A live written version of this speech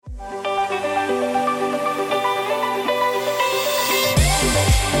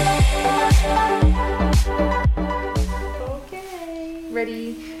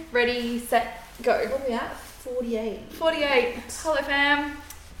Ready, set, go. What are we at? 48. 48. Hello, fam.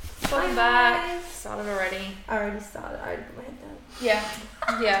 Welcome back. Started already. I already started. I already put my head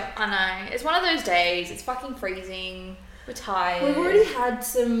down. Yeah, I know. It's one of those days. It's fucking freezing. We're tired. We've already had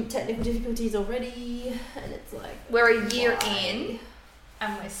some technical difficulties already, and it's like... We're a year in,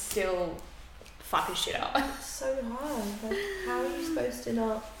 and we're still fucking shit up. It's so hard. Like, how are you supposed to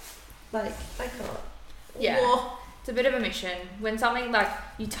not... Like, I can't. Yeah. Whoa. It's a bit of a mission. When something, like,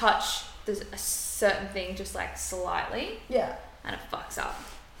 you touch a certain thing just, like, slightly. Yeah. And it fucks up.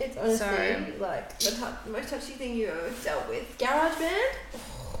 It's honestly, like, the most touchy thing you ever dealt with. GarageBand?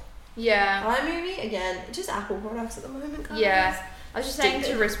 Yeah. iMovie? Again, just Apple products at the moment, kind Yeah. of. I was just saying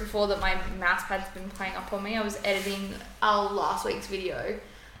to Riz before that my mouse pad's been playing up on me. I was editing our last week's video,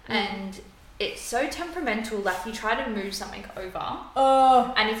 and it's so temperamental. Like, you try to move something over,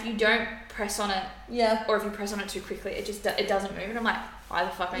 and if you don't press on it, or if you press on it too quickly, it doesn't move. And I'm like, why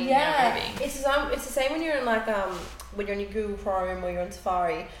the fuck are you now moving? It's the same when you're in like when you're on your Google Chrome or you're on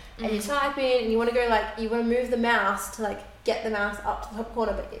Safari and you type in and you want to go you want to move the mouse to get the mouse up to the top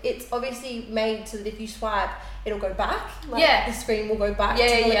corner, but it's obviously made so that if you swipe, it'll go back. The screen will go back to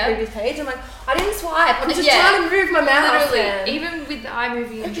the previous page. I'm like, I didn't swipe. I'm just trying to move my mouse. Literally, even with the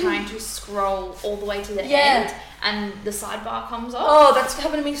iMovie, I'm trying to scroll all the way to the end, and the sidebar comes off. Oh, that's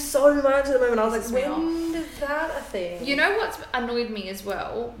happened to me so much at the moment. I was like, when is that a thing? You know what's annoyed me as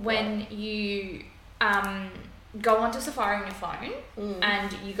well? When you go onto Safari on your phone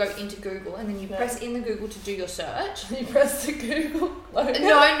and you go into Google and then you press in the Google to do your search. You press the Google logo.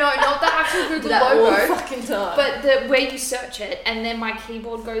 No, not the actual Google that logo. all fucking time. But where you search it and then my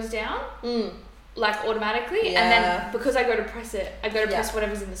keyboard goes down. Like automatically, and then because I go to press it, I go to press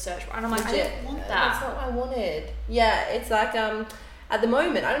whatever's in the search bar, and I'm like, I don't want that. That's not what I wanted. Yeah, it's like at the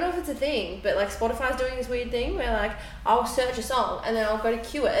moment, I don't know if it's a thing, but like Spotify's doing this weird thing where like I'll search a song and then I'll go to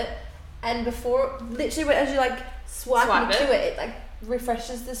queue it, and before literally as you like swipe and queue it like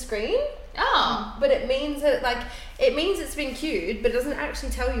refreshes the screen. Oh. But it means that it means it's been queued, but it doesn't actually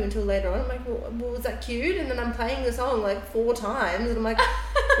tell you until later on. I'm like, well, was that queued? And then I'm playing the song like 4 times, and I'm like,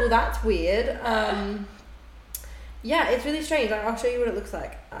 well, that's weird. Yeah, it's really strange. Like, I'll show you what it looks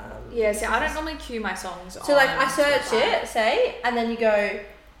like. See, I don't normally queue my songs. So like, I search it, and then you go,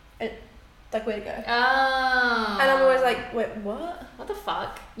 like, where to go? Oh. And I'm always like, wait, what? What the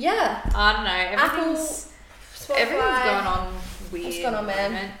fuck? Yeah. I don't know. Everything's going on weird. What's going on,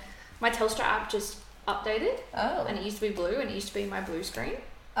 man? My Telstra app just updated. Oh. And it used to be blue, and it used to be my blue screen.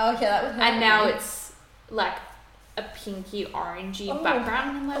 Oh, okay, that was. And now it's like a pinky orangey background,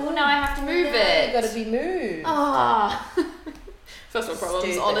 and I'm like, well, now I have to move it. You gotta be moved. First world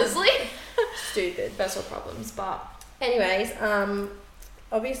problems, honestly. Stupid. First world problems, but anyways,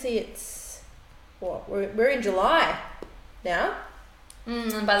 obviously it's we're in July now.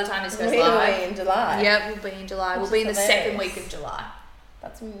 And by the time this goes live, live, in July. Yeah, we'll be in July. We'll be in the second week of July.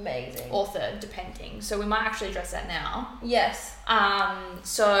 That's amazing. Or third, depending. So we might actually address that now. Yes.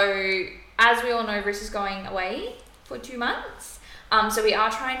 So as we all know, Riss is going away for 2 months. So we are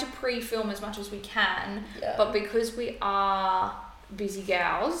trying to pre-film as much as we can. Yeah. But because we are busy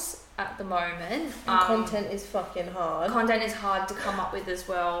gals at the moment, and content is fucking hard. Content is hard to come up with as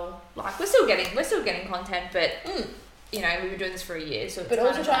well. Like we're still getting content, but you know, we've been doing this for a year, so it's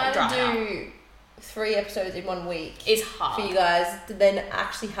also trying to do up. 3 episodes in 1 week is hard for you guys to then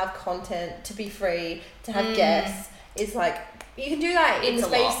actually have content, to be free, to have guests. Is like, you can do that in the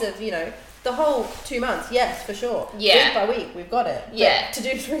space of, you know, the whole 2 months. Yes, for sure. Yeah. Week by week, we've got it. Yeah. But to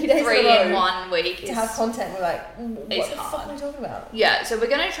do 3 days in 1 week to have content, we're like, what the fuck are we talking about? Yeah, so we're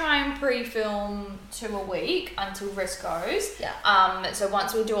going to try and pre-film 2 a week until Riss goes. Yeah. So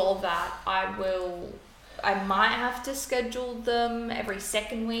once we do all of that, I might have to schedule them every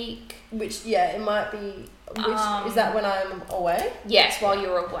second week. Which, it might be... is that when I'm away? Yes, while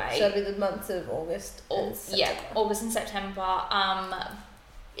you're away. So it'll be the months of August and September. Yeah, August and September.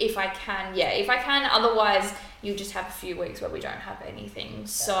 If I can. Otherwise, you just have a few weeks where we don't have anything. Yeah.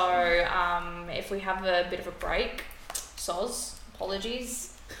 So if we have a bit of a break,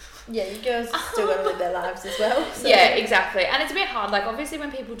 apologies. Yeah, you girls still got to live their lives as well. So. Yeah, exactly. And it's a bit hard. Like, obviously,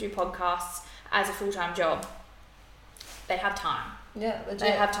 when people do podcasts as a full-time job, they have time. Yeah, legit.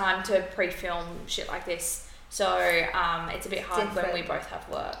 They have time to pre-film shit like this. So it's a bit hard when we both have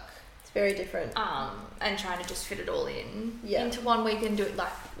work. It's very different. And trying to just fit it all into 1 week and do it,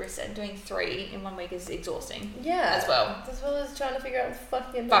 like Riss said, doing 3 in 1 week is exhausting. Yeah. As well. As well as trying to figure out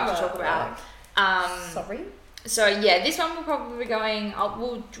what the fuck you're to talk about. Sorry. So yeah, this one will probably be going.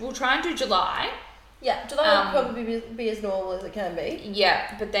 We'll try and do July. Yeah, July will probably be as normal as it can be.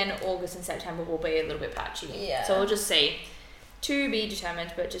 Yeah, but then August and September will be a little bit patchy. Yeah. So we'll just see. To be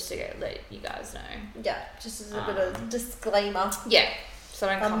determined, but just to let you guys know. Yeah, just as a bit of disclaimer. Yeah, so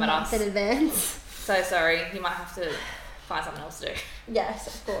don't come at us. In advance. So sorry, you might have to find something else to do. Yes,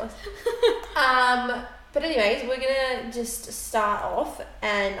 of course. But anyways, we're going to just start off,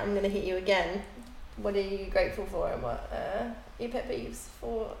 and I'm going to hit you again. What are you grateful for, and what are your pet peeves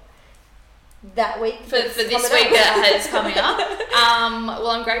for that week? For this week that is coming up. Well,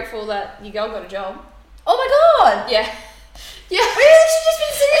 I'm grateful that your girl got a job. Oh my god! Yeah. Yeah. Really? She's just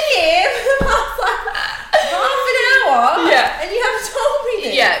been sitting here for the last half an hour. Yeah. And you haven't told me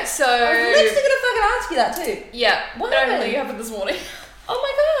this. Yeah, so... I was literally going to fucking ask you that too. Yeah. What it happened? only happened this morning. Oh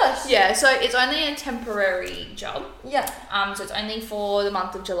my gosh. Yeah, so it's only a temporary job. Yeah. So it's only for the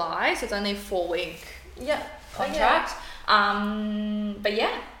month of July, so it's only a 4-week contract. Okay. But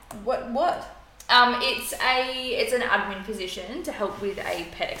yeah. What? It's an admin position to help with a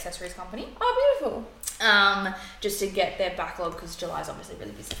pet accessories company. Oh, beautiful. Just to get their backlog, because July is obviously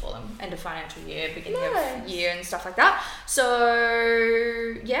really busy for them, end of financial year, beginning of year and stuff like that.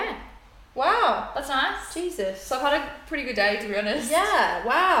 So yeah. Wow. That's nice. Jesus. So I've had a pretty good day, to be honest. Yeah,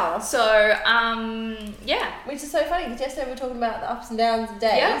 wow. So, yeah. Which is so funny, because yesterday we were talking about the ups and downs of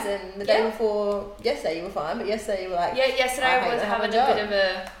days, and the day before yesterday you were fine, but yesterday you were like... Yeah, yesterday I was having a bit of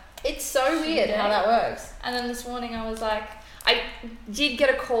a... It's so weird how that works. And then this morning I was like... I did get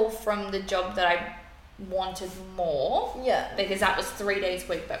a call from the job that I wanted more. Yeah. Because that was 3 days a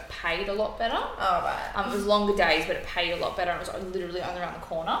week, but paid a lot better. Oh, right. It was longer days, but it paid a lot better. And it was literally only around the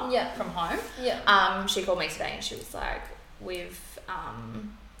corner from home. Yeah. She called me today and she was like, we've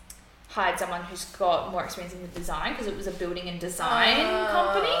hired someone who's got more experience in the design, because it was a building and design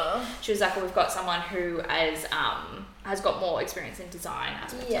company. She was like, well, we've got someone who has got more experience in design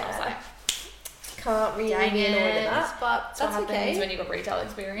aspects. Yeah. And I was like, can't really be annoyed at that, but that's what happens okay. when you've got retail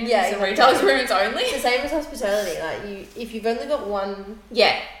experience. Yeah, it's retail experience only. It's the same as hospitality. Like if you've only got one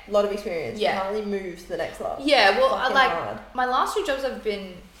lot of experience, you can't really move to the next lot. Yeah, well, hard. My last 2 jobs have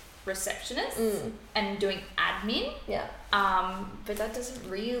been receptionist and doing admin. Yeah. But that doesn't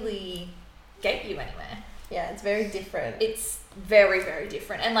really get you anywhere. Yeah, it's very different. It's very, very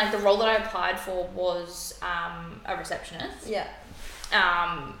different. And like the role that I applied for was a receptionist. Yeah.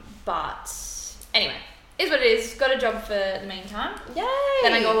 But anyway, is what it is. Got a job for the meantime. Yay!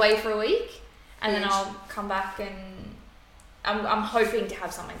 Then I go away for a week, and Huge. then I'll come back, and I'm hoping to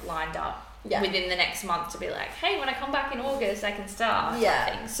have something lined up within the next month to be like, hey, when I come back in August, I can start.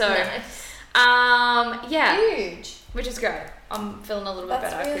 Yeah. So, nice. Huge. Which is great. I'm feeling a little bit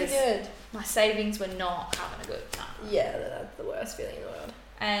better. That's really good. My savings were not having a good time. Yeah, that's the worst feeling in the world.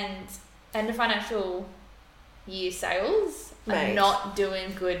 And end of financial year sales are not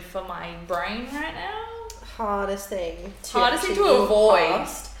doing good for my brain right now. Hardest thing to avoid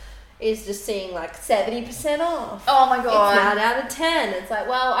is just seeing like 70% off. Oh my god. It's 9 out of 10. It's like,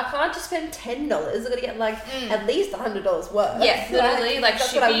 well, I can't just spend $10. I've got to get like at least $100 worth. Yeah, literally. Like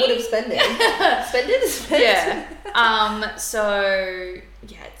that's shipping. what I would have spent it. Spend it. Yeah. So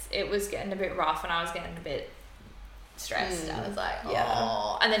yeah, it was getting a bit rough, and I was getting a bit stressed. I was like,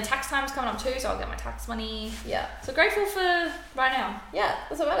 oh. And then tax time's coming up too, so I'll get my tax money. Yeah. So grateful for right now. Yeah,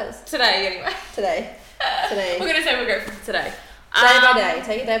 that's what matters. Today, anyway. Today. We're gonna say we're grateful for today. Day by day.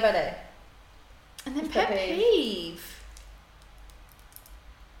 Take it day by day. And then pet peeve.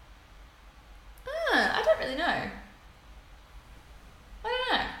 I don't really know. I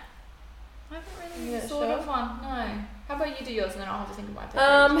haven't really thought of one. No. How about you do yours, and then I'll have to think of my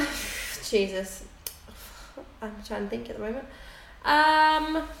pet peeve. Jesus. I'm trying to think at the moment.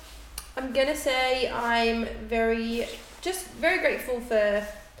 I'm gonna say I'm very grateful for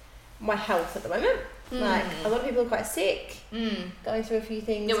my health at the moment. Like a lot of people are quite sick, going through a few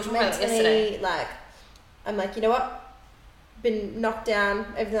things mentally. Like I'm like, you know what? Been knocked down,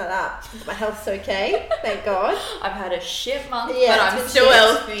 everything like that. My health's okay, thank God. I've had a shit month, but I'm still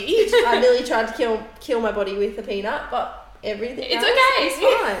healthy. I nearly tried to kill my body with a peanut, but everything it's okay. It's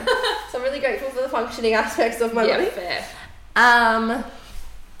fine. So I'm really grateful for the functioning aspects of my body. Fair.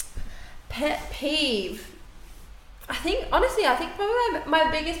 Pet peeve. I think probably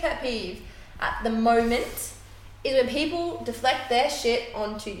my biggest pet peeve at the moment is when people deflect their shit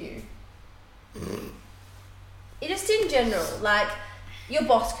onto you. Just in general, like your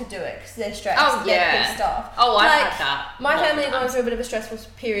boss could do it because they're stressed, they're pissed off. Oh, I've had that. My family are going through a bit of a stressful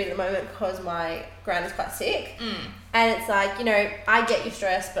period at the moment because my gran is quite sick, and it's like, you know, I get you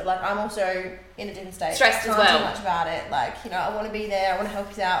stressed, but like I'm also in a different state. Stressed as well. Can't do much about it. Like, you know, I want to be there, I want to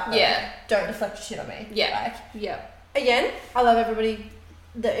help you out. But don't deflect your shit on me. Yeah. Again, I love everybody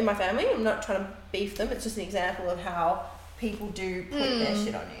that in my family. I'm not trying to beef them. It's just an example of how people do put their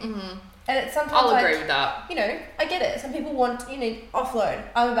shit on you. And it's sometimes I'll agree with that. You know, I get it. Some people want, offload.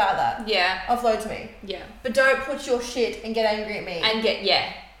 I'm about that. Yeah. Offload to me. Yeah. But don't put your shit and get angry at me. And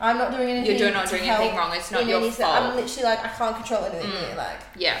I'm not doing anything. You're not doing anything wrong. It's not your fault. I'm literally like, I can't control anything here. Like.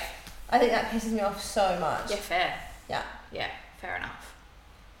 Yeah. I think that pisses me off so much. Yeah, fair. Yeah. Yeah, fair enough.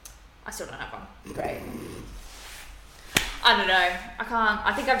 I still don't have one. Great. I don't know. I can't.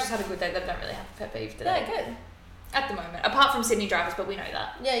 I think I've just had a good day that I don't really have a pet peeve today. Yeah, good. At the moment. Apart from Sydney drivers, but we know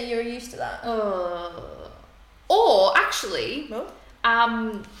that. Yeah, you're used to that. Or actually, Here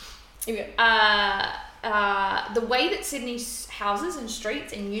we go. the way that Sydney's houses and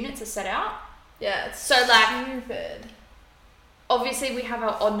streets and units are set out. Yeah, it's so like stupid. Obviously, we have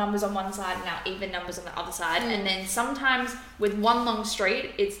our odd numbers on one side and our even numbers on the other side, and then sometimes with one long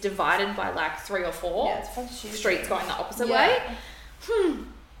street, it's divided by like 3 or 4 streets going the opposite way.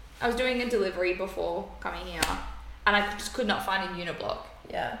 I was doing a delivery before coming here, and I just could not find a unit block.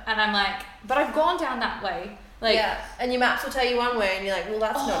 Yeah. And I'm like, but I've gone down that way. Like, yeah, and your maps will tell you one way, and you're like, well,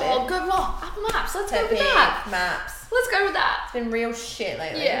 that's not it. Oh, good luck. Apple Maps. Let's go with that. Maps. Let's go with that. It's been real shit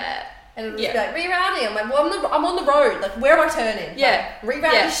lately. Yeah. And it'll just be like, rerouting. I'm like, well, I'm on the road. Like, where am I turning? Yeah. Like,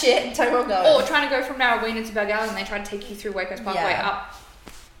 reroute your shit and tell me where I'm going. Or trying to go from Narrowena to Balgownie and they try to take you through Waco's Parkway up.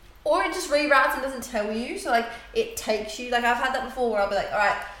 Or it just reroutes and doesn't tell you. So, like, it takes you. Like, I've had that before where I'll be like, all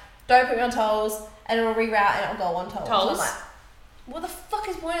right, don't put me on tolls. And it'll reroute and it'll go on tolls. So I'm like, what the fuck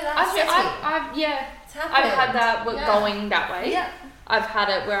is point of that? It's happened. I've had that going that way. Yeah. I've had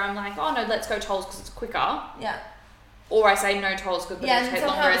it where I'm like, oh no, let's go tolls because it's quicker. Yeah. Or I say no tolls because it'll take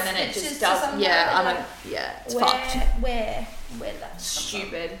longer, and then it just does. Yeah, I'm like, it's fucked. Where that's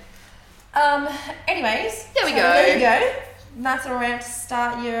stupid. Anyways, there we go. There you go. Nice little rant to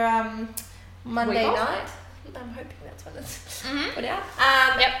start your Monday night. I'm hoping that's when it's put out.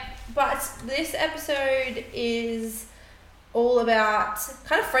 Yep. But this episode is all about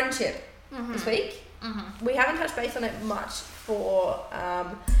kind of friendship this week. We haven't touched base on it much for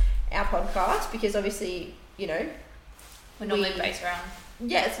our podcast because obviously, we're normally based around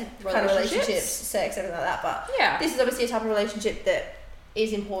it's kind of relationships, sex, everything like that. But this is obviously a type of relationship that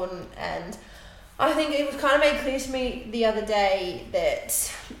is important, and I think it was kind of made clear to me the other day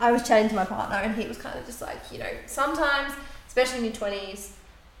that I was chatting to my partner, and he was kind of just like, sometimes, especially in your 20s,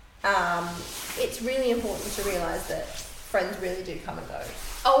 it's really important to realise that friends really do come and go.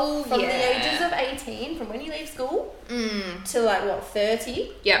 From the ages of 18, from when you leave school to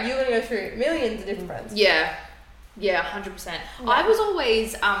 30, you're going to go through millions of different friends. Yeah, 100%. I was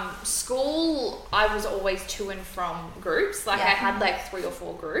always, school, I was always to and from groups. I had 3 or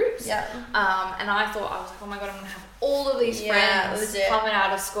 4 groups. Yeah. And I thought, I was like, oh my God, I'm going to have all of these friends coming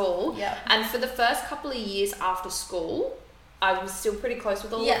out of school. Yeah. And for the first couple of years after school, I was still pretty close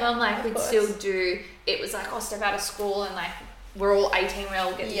with all of them. We'd still do, it was like, step out of school and we're all 18, we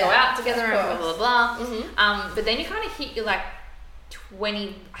all get to go out together and blah, blah, blah. But then you kind of hit your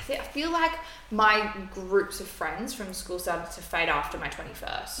 20, I feel like my groups of friends from school started to fade after my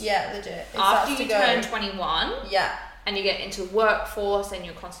 21st. Yeah, legit. After you turn 21. Yeah. And you get into workforce and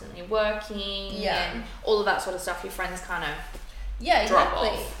you're constantly working and all of that sort of stuff, your friends kind of drop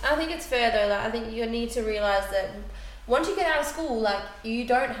off. I think it's fair though, I think you need to realise that once you get out of school, you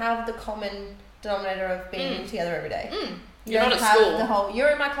don't have the common denominator of being together every day. You're not at school. The whole, you're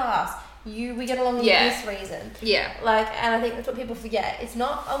in my class. We get along for this reason. Yeah. And I think that's what people forget. It's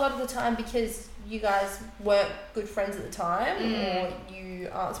not a lot of the time because you guys weren't good friends at the time or you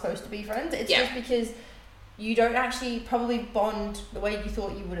aren't supposed to be friends. It's just because you don't actually probably bond the way you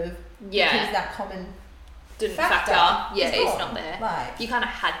thought you would have. Yeah. Because that common didn't factor. It's not there. You kind of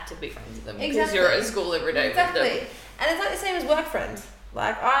had to be friends with them because you're at school every day with them. And it's the same as work friends.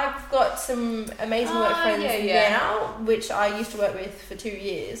 I've got some amazing work friends now, which I used to work with for 2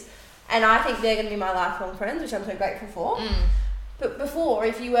 years. And I think they're going to be my lifelong friends, which I'm so grateful for. But before,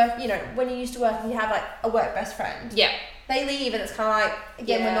 if you work, when you used to work and you have a work best friend, they leave and it's kind of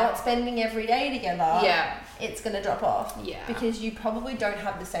we're not spending every day together. It's going to drop off. Because you probably don't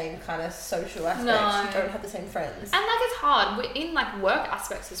have the same kind of social aspects. No. You don't have the same friends. And it's hard. In work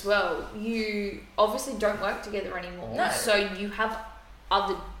aspects as well, you obviously don't work together anymore. No. So you have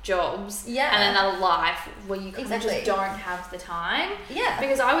other jobs and another life where you kind of just don't have the time. Yeah.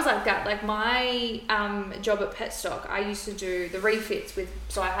 Because I was like that. My job at Petstock, I used to do the refits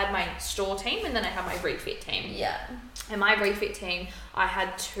so I had my store team and then I had my refit team. Yeah. And my refit team, I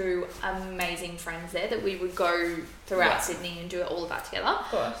had 2 amazing friends there that we would go throughout Sydney and do all of that together. Of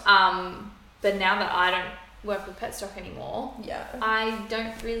course. But now that I don't work with Petstock anymore, I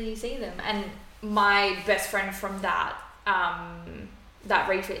don't really see them. And my best friend from that that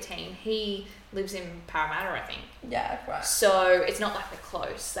refit team, he lives in Parramatta, I think. Yeah, right. So it's not like we're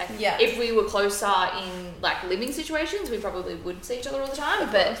close. Like, if we were closer in like living situations, we probably would see each other all the time.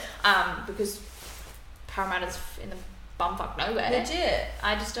 But because Parramatta's in the bumfuck nowhere, legit,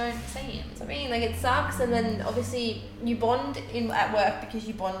 I just don't see him. So I mean, like, it sucks. And then obviously you bond at work because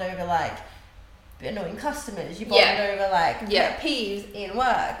you bond over like annoying customers. You bond over like pet peeves in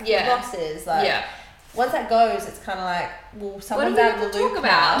work. Yeah, bosses. Like, once that goes, it's kind of like, well, someone's out of the loop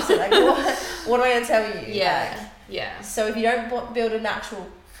now. So like, what am I going to tell you? Yeah. Like, so if you don't build an actual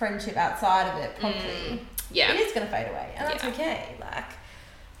friendship outside of it properly, it is going to fade away, and that's okay. Like,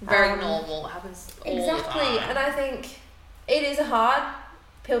 very normal. It happens all the time. And I think it is a hard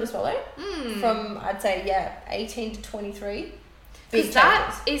pill to swallow. From, I'd say, 18 to 23. Because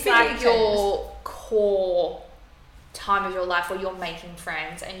that is like your core time of your life where you're making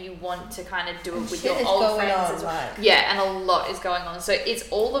friends and you want to kind of do it with your old friends as well. And a lot is going on. So it's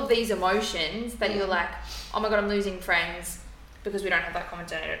all of these emotions that you're like, oh my god, I'm losing friends because we don't have that common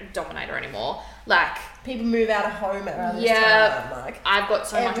denominator anymore. Like, people move out of home around this time. Like, I've got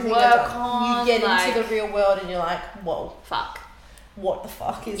so much work on. You get into the real world and you're like, whoa, fuck, what the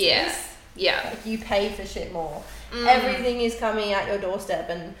fuck is this? Like, you pay for shit more. Everything is coming at your doorstep,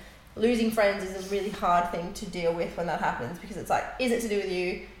 and losing friends is a really hard thing to deal with when that happens, because it's like, is it to do with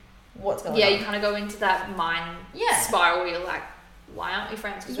you? What's going on? You kind of go into that mind spiral where you're like, why aren't we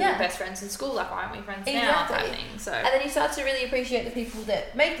friends? Because we were best friends in school. Like, why aren't we friends now? Type thing. So, and then you start to really appreciate the people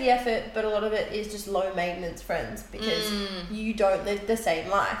that make the effort, but a lot of it is just low maintenance friends, because you don't live the same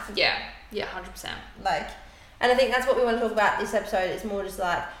life. 100%. Like, and I think that's what we want to talk about this episode. It's more just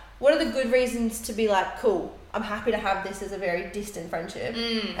like, what are the good reasons to be like, cool, I'm happy to have this as a very distant friendship,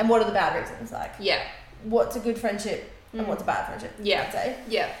 and what are the bad reasons? Like, what's a good friendship and what's a bad friendship? I'd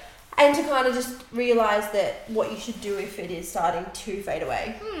say. And to kind of just realise that what you should do if it is starting to fade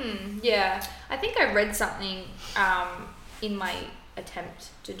away. I think I read something in my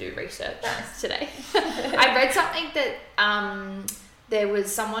attempt to do research today. I read something that there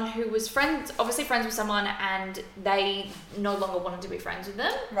was someone who was obviously friends with someone, and they no longer wanted to be friends with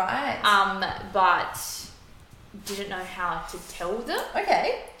them. Right. But didn't know how to tell them.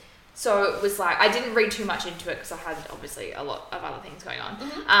 Okay. So it was like, I didn't read too much into it because I had obviously a lot of other things going on.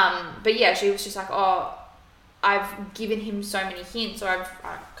 But she was just like, oh, I've given him so many hints, or I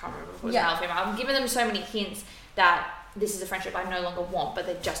can't remember if it was male or female. I've given them so many hints that this is a friendship I no longer want, but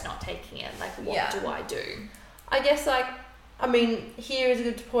they're just not taking it. Like, what do I do? I guess, like, I mean, here is a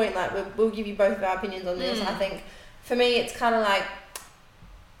good point. Like, we'll give you both of our opinions on this. I think for me, it's kind of like,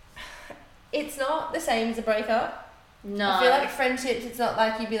 it's not the same as a breakup. No. I feel like friendships, it's not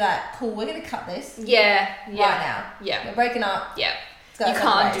like you'd be like, cool, we're going to cut this. Right now. We're breaking up. You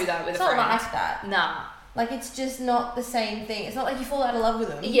can't do that with a friend. It's not like that. Nah. Like, it's just not the same thing. It's not like you fall out of love with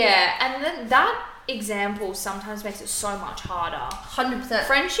them. And then that example sometimes makes it so much harder. 100%.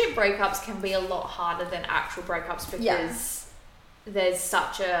 Friendship breakups can be a lot harder than actual breakups, because there's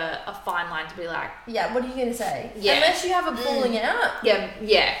such a fine line to be like, what are you going to say? Unless you have a falling out.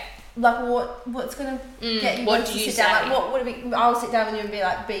 Like, what's going to get you to sit down? Like, what would it be? I'll sit down with you and be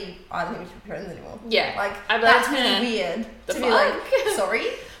like, I don't think we should be friends anymore. Like, that's really weird to be like, sorry.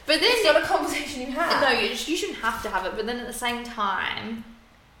 But then it's not a conversation you have. No, you shouldn't have to have it. But then at the same time,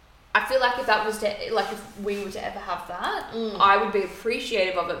 I feel like if that was if we were to ever have that, I would be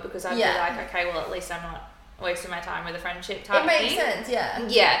appreciative of it, because I'd be like, okay, well, at least I'm not wasting my time with a friendship type thing. It makes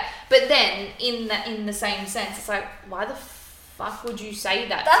sense, But then in the same sense, it's like, why the fuck would you say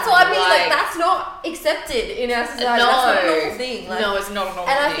that? That's what I mean. Like, that's not accepted in our society. That's not a normal thing. Like, no, it's not a normal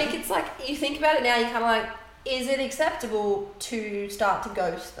thing. And I think it's like, you think about it now, you're kind of like, is it acceptable to start to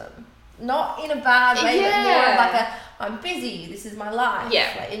ghost them? Not in a bad way, but more of like I'm busy, this is my life.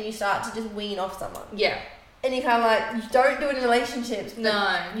 Like, and you start to just wean off someone. And you kind of like, you don't do it in relationships,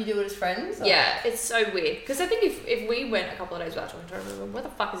 but you do it as friends. Like, it's so weird. Because I think if we went a couple of days without talking to her, where the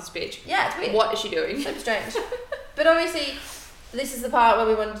fuck is this bitch? It's weird. What is she doing? So strange. But obviously, this is the part where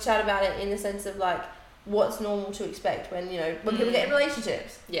we wanted to chat about it in the sense of like, what's normal to expect when people get in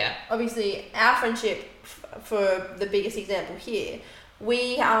relationships. Obviously, our friendship, for the biggest example here,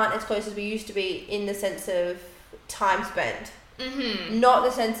 we aren't as close as we used to be in the sense of time spent. Not the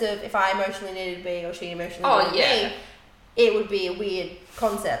sense of if I emotionally needed to be or she emotionally needed me. It would be a weird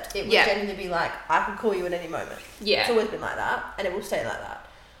concept. It would genuinely be like, I can call you at any moment. It's always been like that, and it will stay like that.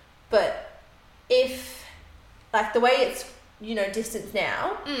 But if, like, the way it's, distance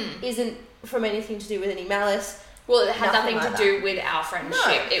now isn't from anything to do with any malice. Well, it had nothing to do with our friendship.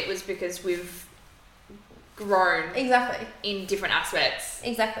 No. It was because we've grown exactly in different aspects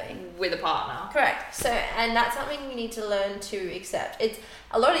with a partner. Correct. So, and that's something we need to learn to accept. It's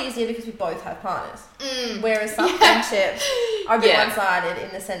a lot easier because we both have partners, whereas some friendships are a bit one-sided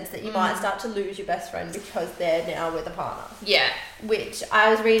in the sense that you might start to lose your best friend because they're now with a partner. Yeah. Which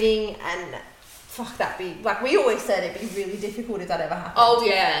I was reading, and fuck, that'd be like, we always said it'd be really difficult if that ever happened. Oh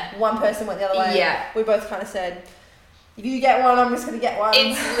yeah. One person went the other way. Yeah. We both kind of said, if you get one, I'm just going to get one.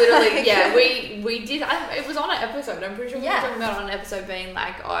 It's literally, yeah, we did, it was on an episode, I'm pretty sure we were talking about it on an episode being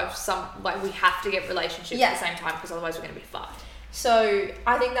like, we have to get relationships at the same time because otherwise we're going to be fucked. So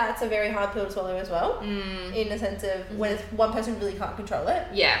I think that's a very hard pill to swallow as well, in the sense of when it's one person really can't control it.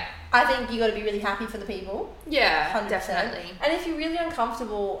 Yeah. I think you got to be really happy for the people. Yeah, 100%. definitely. And if you're really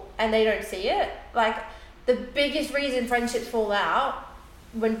uncomfortable and they don't see it, like the biggest reason friendships fall out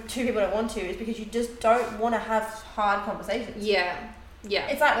when two people don't want to is because you just don't want to have hard conversations. Yeah. Yeah.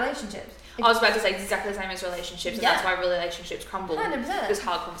 It's like relationships. I was about to say exactly the same as relationships, and that's why relationships crumble. 100%. Because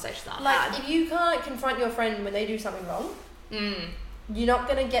hard conversations aren't like, had. if you can't confront your friend when they do something wrong, you're not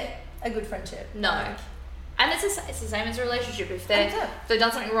going to get a good friendship. No. Like, and it's the same as a relationship. If they've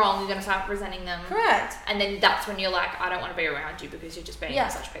done something wrong, you're going to start resenting them. Correct. And then that's when you're like, I don't want to be around you because you're just being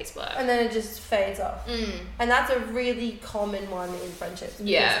such piecework. And then it just fades off. And that's a really common one in friendships.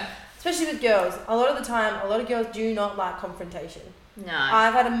 Yeah. Especially with girls. A lot of the time, a lot of girls do not like confrontation. No.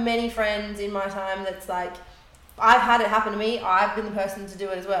 I've had many friends in my time that's like, I've had it happen to me. I've been the person to do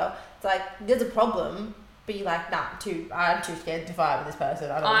it as well. It's like, there's a problem, but you're like, nah, I'm too scared to fight with this person.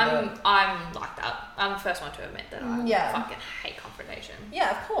 I'm like that. I'm the first one to admit that I fucking hate confrontation.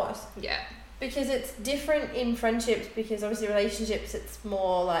 Yeah, of course. Yeah. Because it's different in friendships, because obviously relationships, it's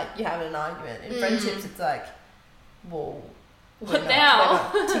more like you're having an argument. In friendships, it's like, well, what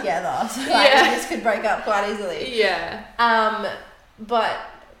now? We're not together. So this could break up quite easily. Yeah. But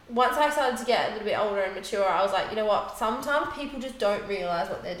once I started to get a little bit older and mature, I was like, you know what? Sometimes people just don't realise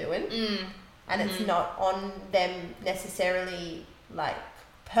what they're doing. And it's not on them necessarily, like,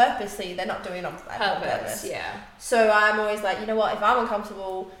 purposely. They're not doing it on purpose. Yeah. So I'm always like, you know what? If I'm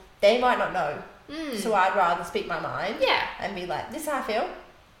uncomfortable, they might not know. So I'd rather speak my mind. Yeah. And be like, this is how I feel.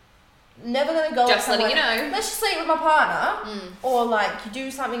 Never going to go just letting you know. Let's just sleep with my partner. Or, like, you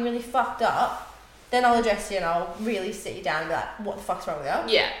do something really fucked up. Then I'll address you and I'll really sit you down and be like, what the fuck's wrong with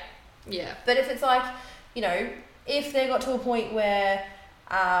you? Yeah. Yeah. But if it's like, you know, if they got to a point where,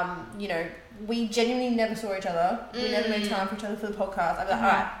 you know, we genuinely never saw each other, we never made time for each other for the podcast, I'd be like,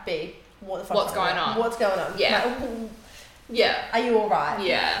 alright, B, what the fuck's What's going on? What's going on? Yeah. Like, yeah. Are you alright?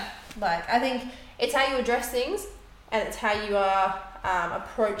 Yeah. Like, I think it's how you address things and it's how you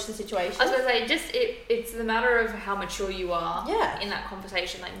approach the situation. I was going to say, it's the matter of how mature you are in that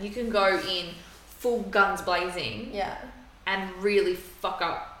conversation. Like, you can go in full guns blazing and really fuck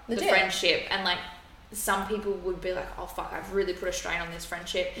up the friendship, and like some people would be like, oh fuck, I've really put a strain on this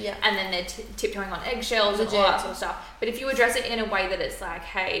friendship, and then they're tiptoeing on eggshells and all that sort of stuff. But if you address it in a way that it's like,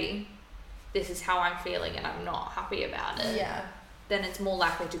 hey, this is how I'm feeling and I'm not happy about it, then it's more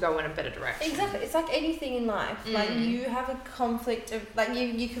likely to go in a better direction. Exactly. It's like anything in life. Like, you have a conflict of, like,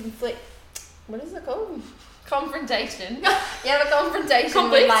 you conflict, what is it called? Confrontation. You have a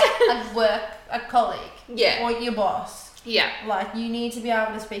confrontation with, like, a colleague, or your boss. Yeah. Like, you need to be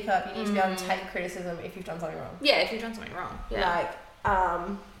able to speak up. You need to be able to take criticism if you've done something wrong. Yeah, if you've done something wrong. Yeah.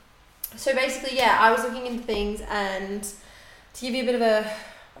 Like, so basically, I was looking into things, and to give you a bit of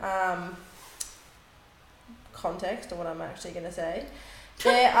a context of what I'm actually going to say,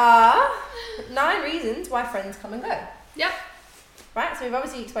 there are 9 reasons why friends come and go. Yep. Right, so we've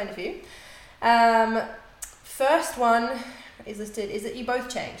obviously explained a few. First one is listed is that you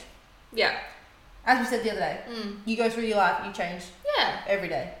both change. Yeah. As we said the other day, you go through your life, you change. Yeah. Every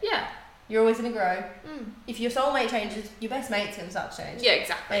day. Yeah. You're always going to grow. If your soulmate changes, your best mate's going to start to change. Yeah,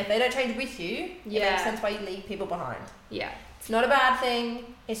 exactly. And if they don't change with you, it makes sense why you leave people behind. Yeah. It's not a bad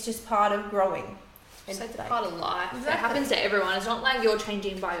thing. It's just part of growing. It's part of life. Exactly. It happens to everyone. It's not like you're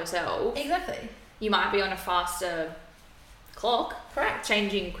changing by yourself. Exactly. You might be on a faster clock. Correct.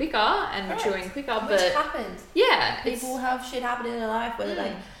 Changing quicker and maturing quicker. Which happens. Yeah. People have shit happening in their life where they're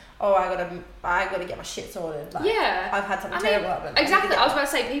like, oh, I gotta get my shit sorted. Like, I've had something terrible happen. Exactly. I was about to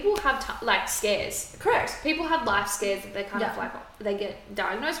say, people have like scares. Correct. People have life scares that they kind of like, they get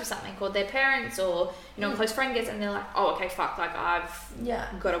diagnosed with something, or their parents or, you know, a close friend gets, and they're like, oh, okay, fuck, like I've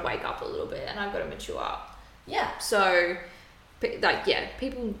got to wake up a little bit and I've got to mature up. Yeah. So, like,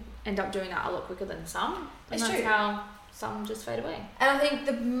 people end up doing that a lot quicker than some. And that's how some just fade away. And I think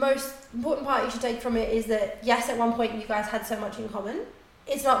the most important part you should take from it is that, yes, at one point you guys had so much in common.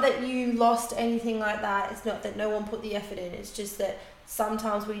 It's not that you lost anything like that. It's not that no one put the effort in. It's just that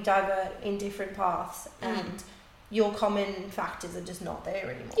sometimes we divert in different paths and your common factors are just not there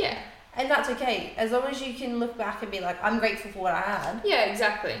anymore. Yeah. And that's okay, as long as you can look back and be like, I'm grateful for what I had. Yeah,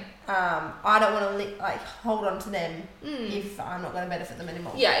 exactly. I don't want to hold on to them if I'm not going to benefit them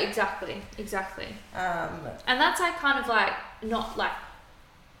anymore. Yeah, exactly. And that's like kind of like not like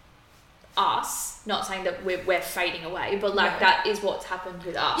us, not saying that we're fading away, but like that is what's happened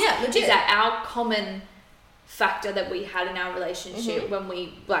with us. Yeah, legit. Is that our common factor that we had in our relationship when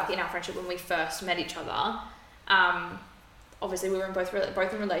we in our friendship when we first met each other. Obviously we were both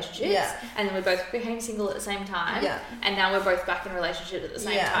in relationships, and then we both became single at the same time, and now we're both back in a relationship at the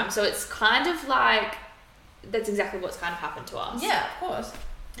same time. So it's kind of like that's exactly what's kind of happened to us. Yeah, of course.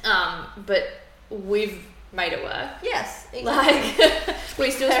 But we've made it work. Yes, exactly. Like we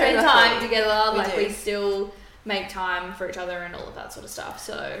still spend time together. We we still make time for each other and all of that sort of stuff.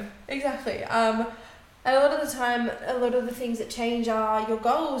 So exactly. And a lot of the time, a lot of the things that change are your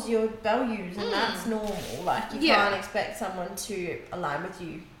goals, your values, and that's normal. Like, you can't expect someone to align with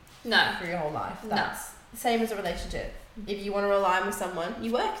you for your whole life. That's the same as a relationship. If you want to align with someone,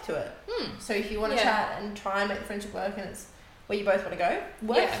 you work to it. So if you want to chat and try and make the friendship work and it's where you both want to go,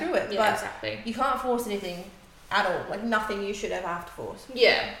 work through it. Yeah, exactly. You can't force anything at all. Like, nothing you should ever have to force.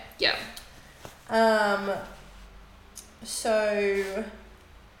 Yeah, yeah.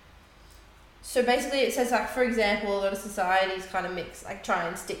 So basically it says, like, for example, a lot of societies kind of mix, like, try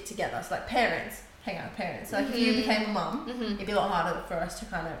and stick together. So, like, parents, hang out with parents. So, like, if you became a mum, it'd be a lot harder for us to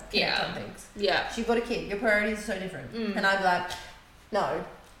kind of connect on things. Yeah. So you've got a kid, your priorities are so different. And I'd be like, no.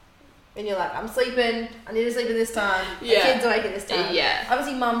 And you're like, I'm sleeping, I need to sleep at this time, my kid's awake at this time. Yeah.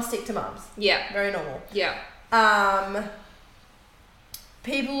 Obviously, mums stick to mums. Yeah. Very normal. Yeah.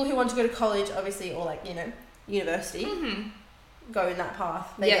 People who want to go to college, obviously, or, like, you know, university, go in that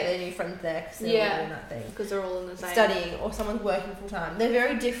path. They get their new friends there because they're all doing that thing. Because they're all in the same... Studying, or someone's working full time. They're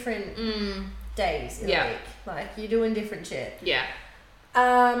very different days in the week. Like, you're doing different shit. Yeah.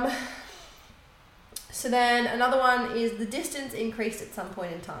 So then another one is the distance increased at some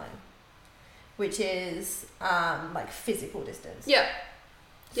point in time, which is like physical distance. Yeah.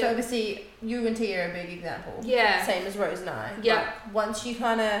 So obviously you and Tia are a big example. Yeah. Same as Rose and I. Yeah. Like, once you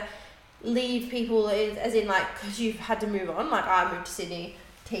kind of leave people, as in like, because you've had to move on. Like, I moved to Sydney,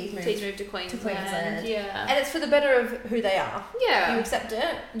 T's moved to Queensland. Yeah. And it's for the better of who they are. Yeah. You accept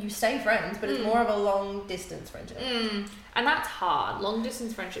it, you stay friends, but it's more of a long distance friendship. And that's hard. Long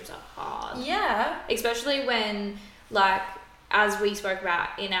distance friendships are hard. Yeah. Especially when, like, as we spoke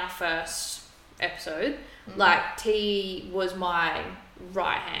about in our first episode, like, T was my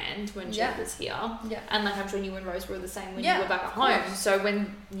right hand when she was here. Yeah. And, like, I'm sure you and Rose were the same when you were back at home. So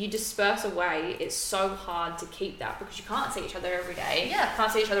when you disperse away, it's so hard to keep that because you can't see each other every day. Yeah.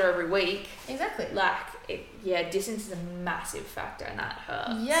 Can't see each other every week. Exactly. Like, distance is a massive factor and that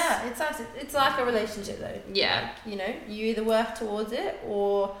hurts. Yeah, it's like a relationship though. Yeah. Like, you know, you either work towards it,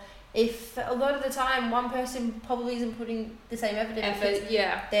 or if a lot of the time one person probably isn't putting the same effort in,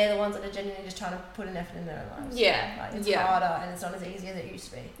 they're the ones that are genuinely just trying to put an effort in their own lives. Yeah. Like, it's harder and it's not as easy as it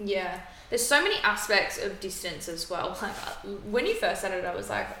used to be. Yeah. There's so many aspects of distance as well. Like, when you first said it, I was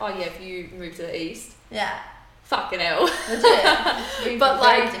like, oh yeah, if you move to the east. Yeah. Fucking hell. Legit. But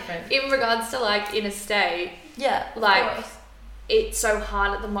like, different. In regards to like in a state, like, it's so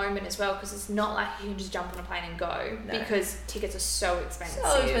hard at the moment as well because it's not like you can just jump on a plane and go because tickets are so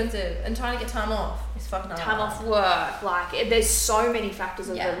expensive. And trying to get time off is fucking hard. Time off work, like there's so many factors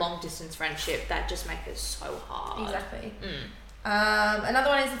of the long distance friendship that just make it so hard. Exactly. Another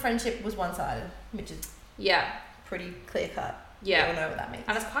one is the friendship was one-sided, which is pretty clear cut. Yeah, we all know what that means.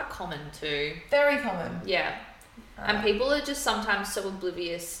 And it's quite common too. Very common. Yeah. And people are just sometimes so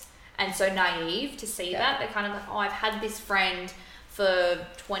oblivious and so naive to see that. They're kind of like, oh, I've had this friend for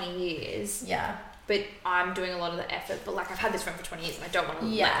 20 years. Yeah. But I'm doing a lot of the effort. But, like, I've had this friend for 20 years and I don't want to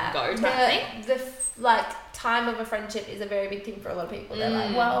let them go type thing. The time of a friendship is a very big thing for a lot of people. They're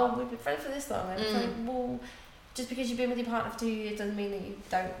like, well, we've been friends for this long. And it's like, well, just because you've been with your partner for 2 years doesn't mean that you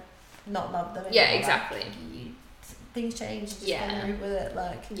don't not love them anymore. Yeah, exactly. Like, things change. You just kind of move with it.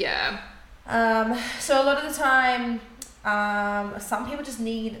 Like, so a lot of the time, some people just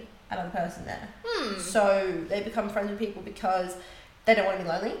need another person there. So they become friends with people because they don't want to be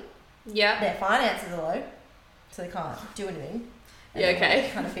lonely. Yeah. Their finances are low, so they can't do anything. They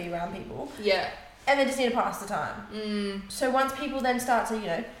kind of be around people. Yeah. And they just need to pass the time. So once people then start to, you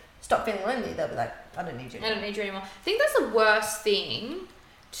know, stop feeling lonely, they'll be like, I don't need you anymore. I don't need you anymore. I think that's the worst thing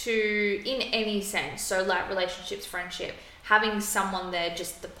in any sense. So, like, relationships, friendship, having someone there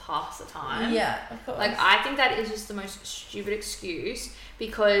just to pass the time. Yeah, of course. Like, I think that is just the most stupid excuse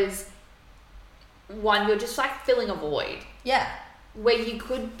because, one, you're just, like, filling a void. Yeah. where you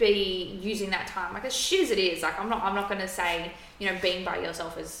could be using that time, like as shit as it is, like I'm not going to say, you know, being by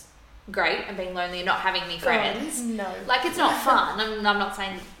yourself is great and being lonely and not having any friends. No. Like it's not fun. I'm not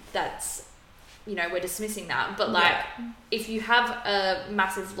saying that's, you know, we're dismissing that. But like if you have a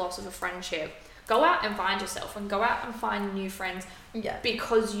massive loss of a friendship, go out and find yourself and go out and find new friends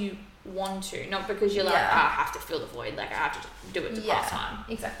because you want to, not because you're like, I have to fill the void, like I have to do it to pass time.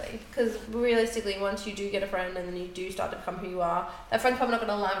 Exactly. Because realistically, once you do get a friend and then you do start to become who you are, that friend's probably not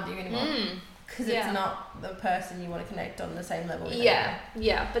going to align with you anymore. Because it's not the person you want to connect on the same level with.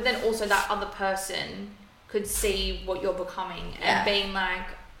 Yeah. But then also that other person could see what you're becoming and being like,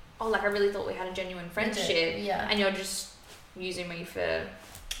 oh, like I really thought we had a genuine friendship. And you're just using me for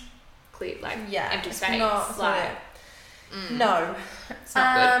clear, like empty space. No, it's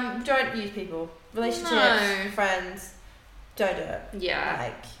not good. Don't use people. Relationships, friends, don't do it.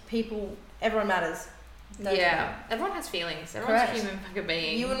 Like people, everyone matters. Don't do it. Everyone has feelings. Everyone's a human fucking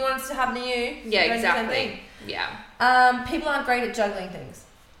being. You wouldn't want it to happen to you. Yeah, don't exactly. People aren't great at juggling things.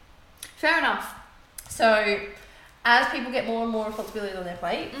 Fair enough. So, as people get more and more responsibility on their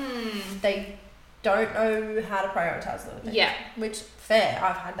plate, they don't know how to prioritize little things. Which, fair.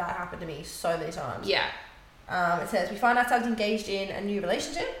 I've had that happen to me so many times. It says, we find ourselves engaged in a new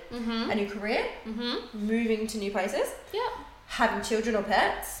relationship, a new career, moving to new places, having children or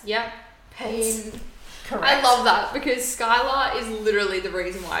pets. Pets. I love that because Skylar is literally the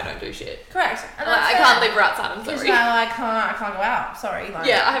reason why I don't do shit. Correct. And like, I can't leave her outside, I'm sorry. I can't go out, sorry. Like,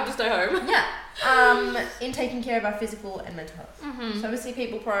 I have to stay home. In taking care of our physical and mental health. So obviously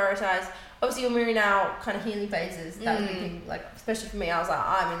people prioritise, obviously when we're in our kind of healing phases, that was a big thing, like especially for me, I was like,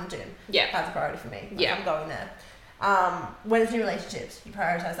 I'm in the gym. That's a priority for me. Like, I'm going there. When it's new relationships, you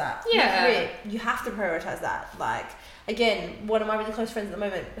prioritise that. Your career, you have to prioritise that. Like, again, one of my really close friends at the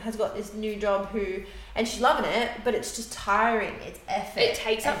moment has got this new job and she's loving it, but it's just tiring. It's effort. It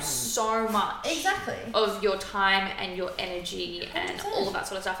takes up so much of your time and your energy 100%. And all of that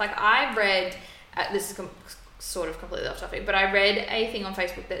sort of stuff. Like I read, this is sort of completely off topic, but I read a thing on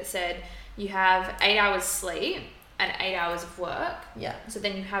Facebook that said you have 8 hours sleep and 8 hours of work. So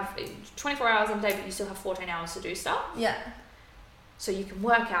then you have 24 hours in a day, but you still have 14 hours to do stuff. So you can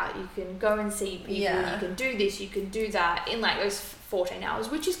work out, you can go and see people, you can do this, you can do that in like those 14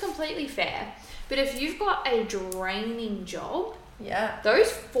 hours, which is completely fair. But if you've got a draining job, those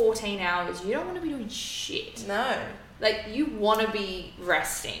 14 hours, you don't want to be doing shit. No. Like, you want to be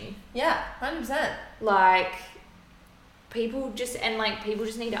resting. 100%. Like, people just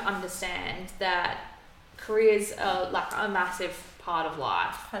need to understand that careers are like a massive part of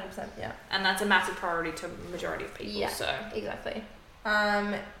life. 100%, And that's a massive priority to the majority of people. So exactly.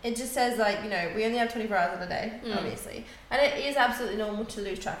 It just says like, you know, we only have 24 hours in a day, obviously. And it is absolutely normal to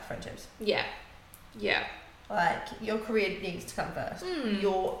lose track of friendships. Like, your career needs to come first.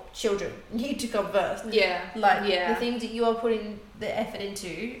 Your children need to come first. The things that you are putting the effort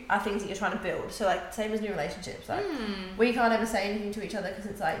into are things that you're trying to build. So, like, same as new relationships. Like, we can't ever say anything to each other because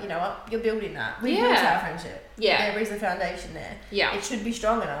it's like, you know what, you're building that. We built our friendship. There is a foundation there. It should be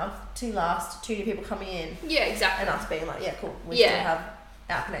strong enough to last two new people coming in. Exactly. And us being like, cool, we still have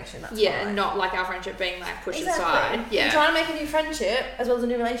our connection. That's fine. Not like our friendship being like pushed aside. You're trying to make a new friendship as well as a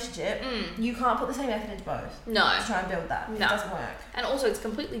new relationship. You can't put the same effort into both. No. To try and build that. It doesn't work. And also it's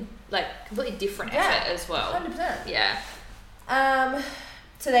completely different effort as well. 100%.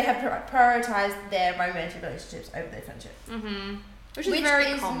 So they have prioritized their romantic relationships over their friendship. Which is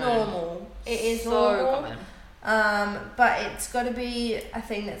very common. Normal. It is so normal. Common. But it's got to be a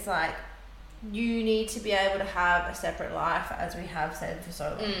thing that's like, you need to be able to have a separate life, as we have said for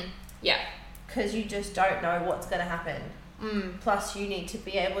so long. Because you just don't know what's going to happen. Plus, you need to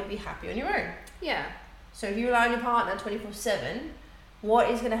be able to be happy on your own. So if you rely on your partner 24/7, what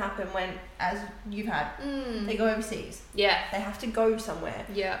is going to happen when, as you've had, they go overseas? They have to go somewhere.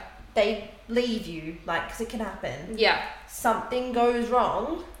 They leave you, like, because it can happen. Something goes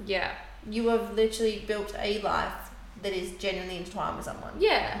wrong. You have literally built a life that is genuinely intertwined with someone.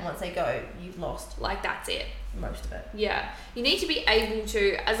 And once they go, you've lost. Like, that's it. Most of it. You need to be able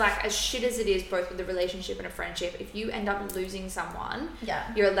to, as shit as it is, both with a relationship and a friendship, if you end up losing someone,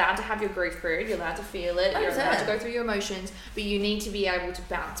 you're allowed to have your grief period, you're allowed to feel it, 100%. You're allowed to go through your emotions, but you need to be able to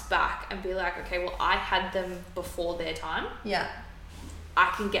bounce back and be like, okay, well, I had them before their time. I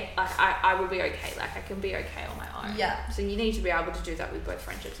can get, like, I will be okay. Like, I can be okay on my own. So you need to be able to do that with both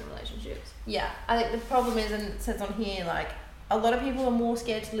friendships and relationships. I think the problem is, and it says on here, like, a lot of people are more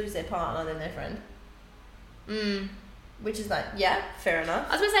scared to lose their partner than their friend. Which is like, fair enough.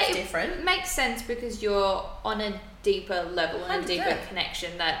 I was going to say, it's different. It makes sense because you're on a deeper level and 100%. A deeper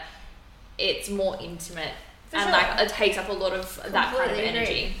connection that it's more intimate and like it takes up a lot of that kind of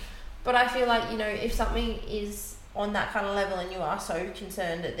energy. Agree. But I feel like, you know, if something is on that kind of level and you are so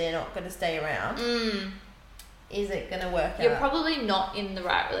concerned that they're not going to stay around, is it going to work out? You're probably not in the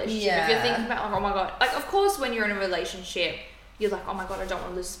right relationship. If you're thinking about, like, oh my God, like, of course, when you're in a relationship, you're like, oh my God, I don't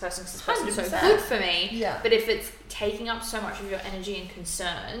want to lose this person because this person's so good for me. Yeah. But if it's taking up so much of your energy and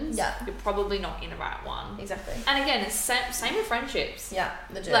concerns, you're probably not in the right one. Exactly. And again, it's same with friendships. Yeah,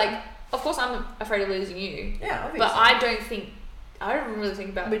 legit. Like, of course, I'm afraid of losing you. Yeah, obviously. But I don't really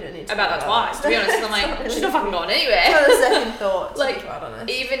think about that twice, to be honest. I'm like, really she's not fucking going anywhere. Not a second thought, like, to be quite honest.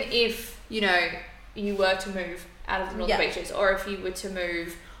 Even if, you know, you were to move out of the Northern Beaches, or if you were to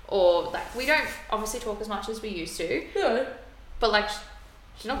move, or like, we don't obviously talk as much as we used to. No. But like,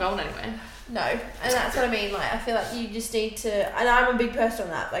 she's not going anywhere. No, and that's what I mean. Like, I feel like you just need to, and I'm a big person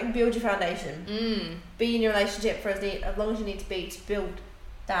on that. Like, build your foundation. Be in your relationship for as long as you need to be to build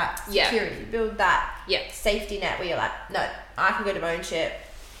that security, build that safety net where you're like, no, I can go to my own ship.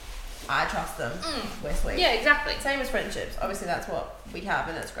 I trust them. We're sweet. Yeah, exactly. Same as friendships. Obviously, that's what we have,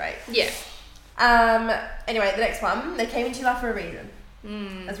 and that's great. Yeah. Anyway, the next one. They came into your life for a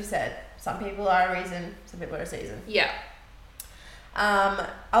reason. As we said, some people are a reason, some people are a season. Yeah.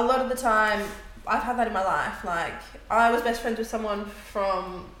 A lot of the time, I've had that in my life. Like, I was best friends with someone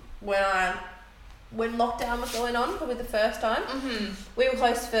from when lockdown was going on, probably the first time. We were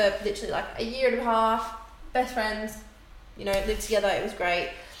close for literally like a year and a half, best friends, you know, lived together, it was great.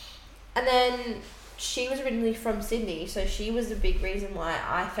 And then she was originally from Sydney, so she was a big reason why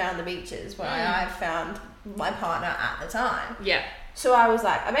I found the beaches, why I found my partner at the time. Yeah. So I was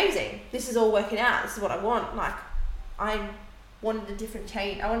like, amazing, this is all working out, this is what I want. Like, I wanted a different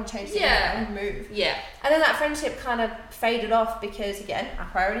change. I wanted to change the I wanted to move. Yeah. And then that friendship kind of faded off because, again, our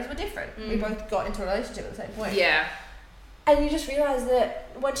priorities were different. We both got into a relationship at the same point. Yeah. And you just realise that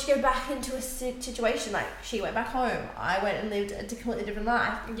once you go back into a situation, like, she went back home, I went and lived a completely different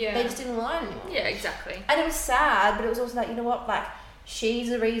life. Yeah. They just didn't align anymore. Yeah, exactly. And it was sad, but it was also like, you know what, like, she's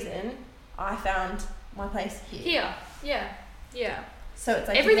the reason I found my place here. Yeah. So it's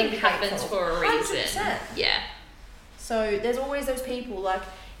like, everything happens for a reason. 100%. Yeah. So there's always those people, like,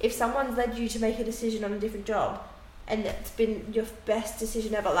 if someone's led you to make a decision on a different job and it's been your best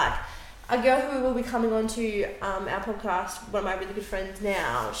decision ever, like, a girl who will be coming on to our podcast, one of my really good friends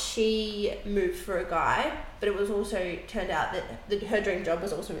now, she moved for a guy, but it was also turned out that her dream job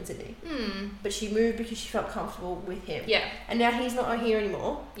was also in Sydney. But she moved because she felt comfortable with him. Yeah. And now he's not here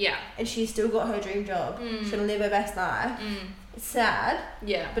anymore. Yeah. And she's still got her dream job. She's going to live her best life. It's sad.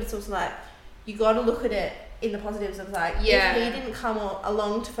 Yeah. But it's also like, you got to look at it in the positives of like, if he didn't come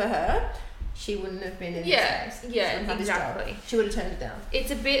along for her, she wouldn't have been in this space. Yeah, exactly. She would have turned it down.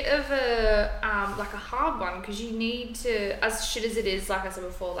 It's a bit of a like a hard one because you need to, as shit as it is, like I said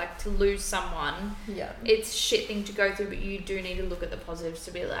before, like to lose someone. Yeah. It's a shit thing to go through, but you do need to look at the positives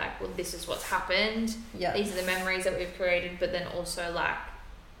to be like, well, this is what's happened. Yeah. These are the memories that we've created, but then also like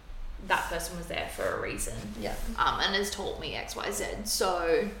that person was there for a reason. Yeah. And has taught me X, Y, Z.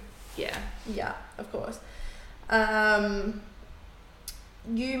 So, yeah. Yeah, of course.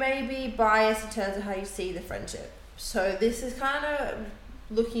 You may be biased in terms of how you see the friendship. So this is kind of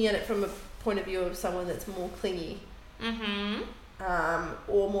looking at it from a point of view of someone that's more clingy,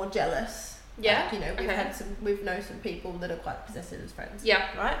 or more jealous. Yeah. Like, you know, we've known some people that are quite possessive as friends. Yeah.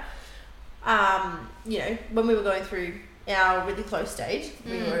 Right. You know, when we were going through our really close stage,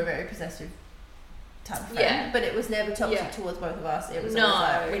 we were a very possessive type of friend. Yeah. But it was never toxic towards both of us. It was always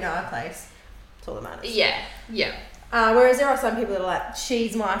like, we know our place. It's all that matters. Yeah. Yeah. Whereas there are some people that are like,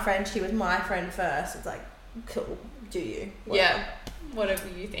 she's my friend, she was my friend first. It's like, cool, do you? Whatever. Yeah, whatever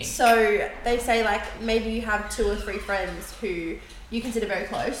you think. So they say like, maybe you have 2 or 3 friends who you consider very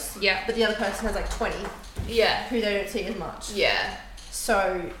close. Yeah. But the other person has like 20. Yeah. Who they don't see as much. Yeah.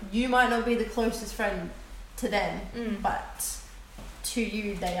 So you might not be the closest friend to them, but to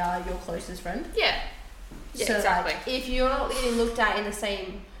you, they are your closest friend. Yeah. Yeah, so exactly. Like, if you're not getting looked at in the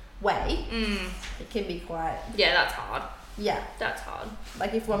same way, it can be quite... Yeah, that's hard. Yeah. That's hard.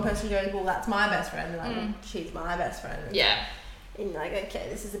 Like, if one person goes, well, that's my best friend, they're like, well, she's my best friend. And and like, okay,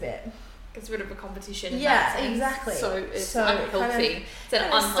 this is a bit... It's a bit of a competition. Yeah, exactly. So it's unhealthy. Kind of, it's an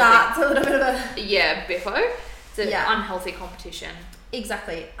unhealthy... starts a little bit of a... Yeah, biffo. It's an unhealthy competition.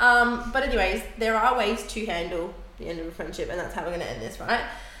 Exactly. But anyways, there are ways to handle the end of a friendship, and that's how we're going to end this, right?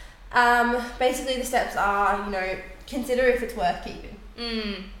 Basically, the steps are, you know, consider if it's worth keeping.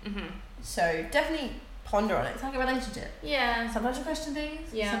 So definitely ponder on it. It's like a relationship. Yeah. Sometimes you question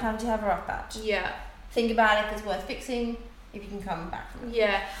things. Yeah. Sometimes you have a rough patch. Yeah. Think about if it's worth fixing, if you can come back from it.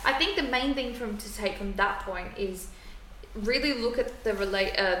 Yeah. I think the main thing to take from that point is really look at the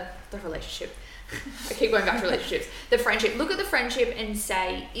relationship. I keep going back to relationships. The friendship. Look at the friendship and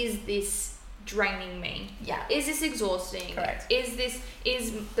say, is this draining me? Yeah. Is this exhausting? Correct. Is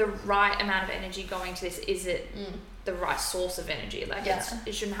the right amount of energy going to this? Is it the right source of energy? Like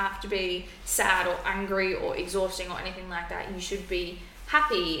it shouldn't have to be sad or angry or exhausting or anything like that. You should be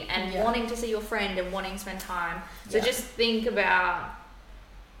happy and wanting to see your friend and wanting to spend time. So just think about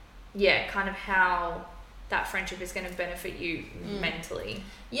kind of how that friendship is going to benefit you mentally.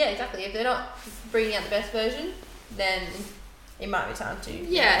 Yeah, exactly. If they're not bringing out the best version, then it might be time to...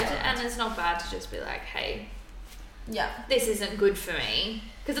 Yeah, and it's not bad to just be like, hey, this isn't good for me.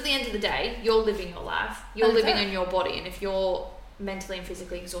 Because at the end of the day, you're living your life. You're living in your body. And if you're mentally and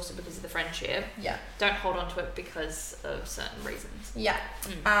physically exhausted because of the friendship, don't hold on to it because of certain reasons. Yeah.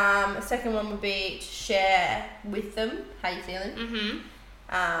 Second one would be to share with them how you're feeling.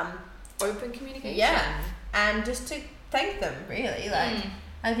 Open communication. Yeah. And just to thank them, really. Like,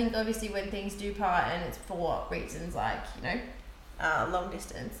 I think obviously when things do part and it's for reasons like, you know, long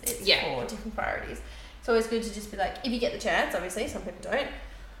distance, it's for different priorities. It's always good to just be like, if you get the chance, obviously, some people don't,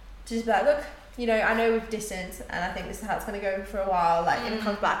 to just be like, look, you know, I know we've distance and I think this is how it's going to go for a while, like, and it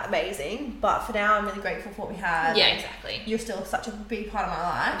comes back amazing, but for now I'm really grateful for what we had. Yeah, exactly. You're still such a big part of my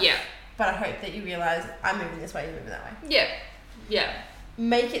life. Yeah. But I hope that you realise I'm moving this way, you're moving that way. Yeah. Yeah.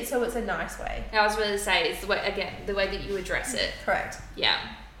 Make it so it's a nice way. I was going to say, it's the way that you address it. Correct. Yeah.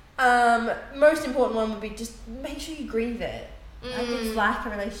 Most important one would be just make sure you grieve it. Like, it's like a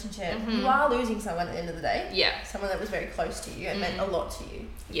relationship. You are losing someone at the end of the day. Yeah. Someone that was very close to you and meant a lot to you.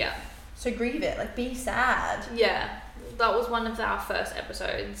 Yeah. So grieve it. Like, be sad. Yeah. That was one of our first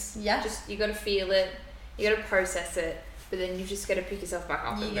episodes. Yeah. Just, you got to feel it. You got to process it. But then you just got to pick yourself back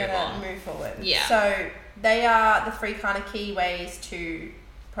up and move on. You got to move forward. Yeah. So they are the 3 kind of key ways to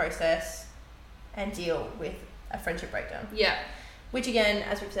process and deal with a friendship breakdown. Yeah. Which again,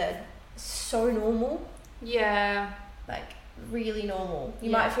 as we've said, so normal. Yeah. Like, really normal.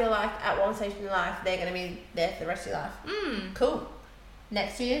 You might feel like at one stage in your life, they're going to be there for the rest of your life. Cool.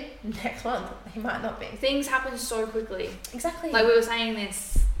 Next year, next month, they might not be. Things happen so quickly. Exactly. Like we were saying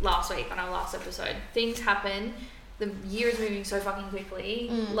this last week on our last episode. Things happen. The year is moving so fucking quickly.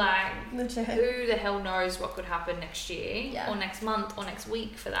 Like, legit. Who the hell knows what could happen next year or next month or next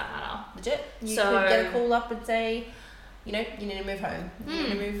week for that matter. Legit. You could get a call up and say, you know, you need to move home. You need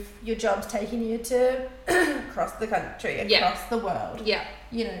to move. Your job's taking you to across the country, across the world. Yeah.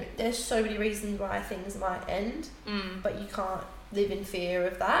 You know, there's so many reasons why things might end, but you can't live in fear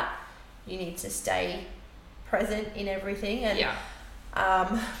of that. You need to stay present in everything. And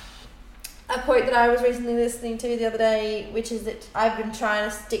a quote that I was recently listening to the other day, which is that I've been trying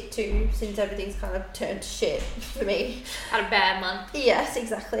to stick to since everything's kind of turned to shit for me. Had a bad month. Yes,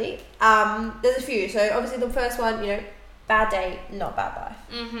 exactly. There's a few. So obviously the first one, you know, bad day, not bad life.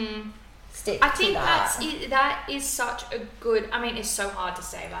 Stick to that. I think that is such a good... I mean, it's so hard to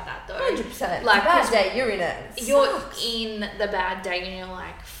say about that, though. 100%. Like, bad day, you're in it. You're in the bad day and you're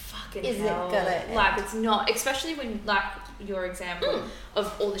like, fucking hell. Is it gonna... Like, it's not... Especially when, like, your example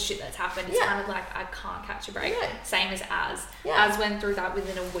of all the shit that's happened. It's kind of like, I can't catch a break. Same as Az. Az went through that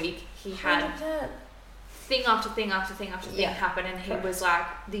within a week. He had 100%. Thing after thing after thing after thing happen, and he was like,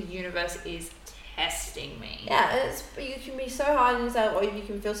 the universe is testing me. Yeah, and you can be so hard on yourself, or you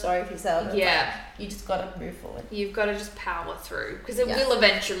can feel sorry for yourself. Yeah. Like, you just got to move forward. You've got to just power through, because it will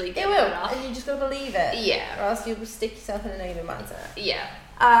eventually get better. And you just got to believe it. Yeah. Or else you'll stick yourself in a negative mindset. Yeah.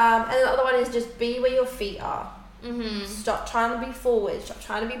 And the other one is just be where your feet are. Stop trying to be forward. Stop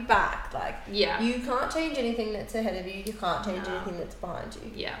trying to be back. Like, you can't change anything that's ahead of you. You can't change anything that's behind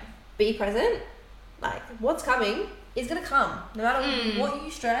you. Yeah. Be present. Like, what's coming is going to come. No matter what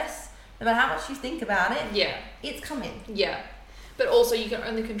you stress, no matter how much you think about it, it's coming. Yeah. But also, you can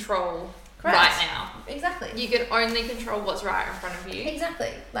only control right now. Exactly. You can only control what's right in front of you.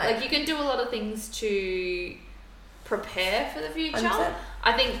 Exactly. Like you can do a lot of things to prepare for the future. 100%.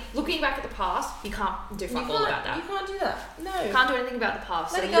 I think looking back at the past, you can't do fuck all about that. You can't do that. No. You can't do anything about the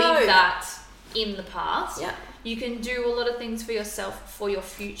past. Let it go. Leave that in the past. Yeah. You can do a lot of things for yourself, for your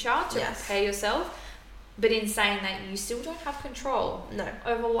future, to prepare yourself. But in saying that, you still don't have control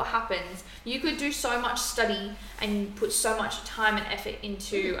over what happens. You could do so much study and put so much time and effort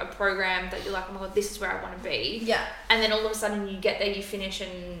into a program that you're like, oh my God, this is where I want to be. Yeah. And then all of a sudden you get there, you finish,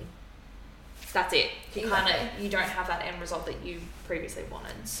 and that's it. You you don't have that end result that you previously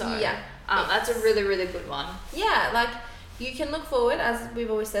wanted. So that's a really, really good one. Yeah, like you can look forward, as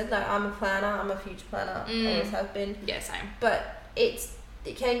we've always said, like I'm a planner, I'm a future planner, always have been. Yeah, same. But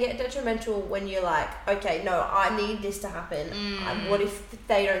it can get detrimental when you're like, okay, no, I need this to happen. What if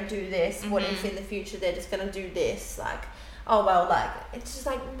they don't do this? What if in the future they're just going to do this? Like, oh well, like it's just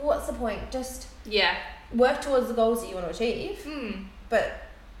like what's the point? Just work towards the goals that you want to achieve. But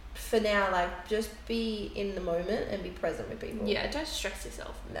for now, like just be in the moment and be present with people. Yeah, don't stress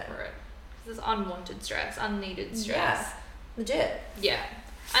yourself for it. There's unwanted stress, unneeded stress. Yeah, legit. Yeah,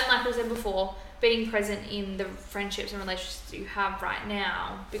 and like I said before, being present in the friendships and relationships you have right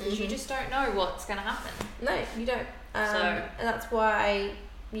now, because you just don't know what's going to happen. No, you don't. And that's why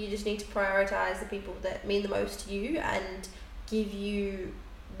you just need to prioritize the people that mean the most to you and give you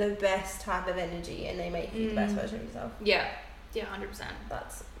the best type of energy, and they make you the best version of yourself. Yeah, 100%.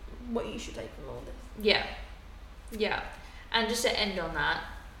 That's what you should take from all this. Yeah. And just to end on that,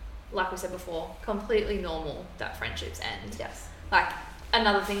 like we said before, completely normal that friendships end. Yes. Like,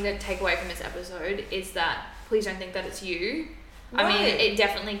 another thing to take away from this episode is that please don't think that it's you. No. I mean, it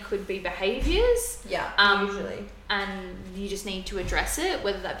definitely could be behaviours. Yeah, usually. And you just need to address it,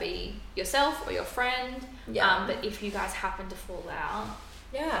 whether that be yourself or your friend. Yeah. But if you guys happen to fall out,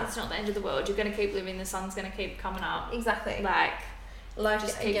 it's not the end of the world. You're going to keep living. The sun's going to keep coming up. Exactly. Like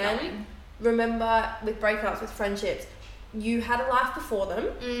just keep going. Remember, with breakups, with friendships, you had a life before them.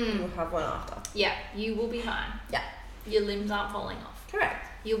 You will have one after. Yeah, you will be fine. Yeah. Your limbs aren't falling off. Correct.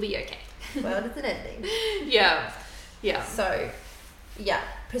 You'll be okay. World is an ending. Yeah. So,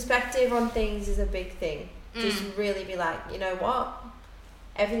 perspective on things is a big thing. Just really be like, you know what?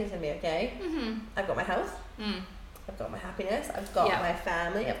 Everything's gonna be okay. I've got my health. I've got my happiness. I've got my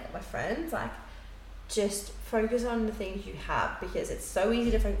family. I've got my friends. Like, just focus on the things you have, because it's so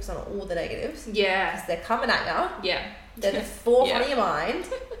easy to focus on all the negatives. Yeah. Because they're coming at you. Yeah. They're the forefront of your mind.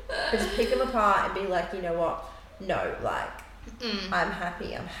 But just pick them apart and be like, you know what? No, like, I'm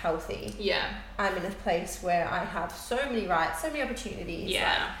happy, I'm healthy. Yeah. I'm in a place where I have so many rights, so many opportunities.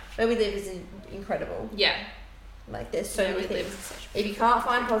 Yeah. Like, where we live is incredible. Yeah. Like, there's so many things. If you can't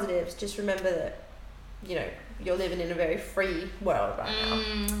find positives, just remember that, you know, you're living in a very free world right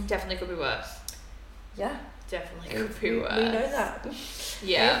now. Definitely could be worse. Yeah. Definitely could be worse. We know that.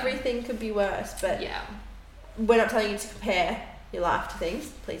 Yeah. Everything could be worse, but we're not telling you to compare your life to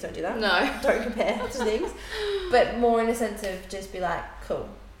things. Please don't do that. No. Don't compare to things. But more in a sense of just be like, cool.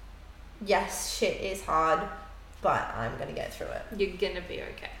 Yes, shit is hard, but I'm going to get through it. You're going to be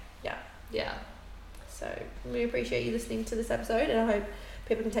okay. Yeah. So we appreciate you listening to this episode, and I hope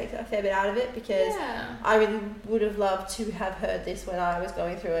people can take a fair bit out of it, because I really would have loved to have heard this when I was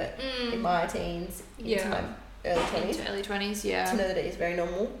going through it in my teens, into my early 20s. Into early 20s, yeah. To know that it is very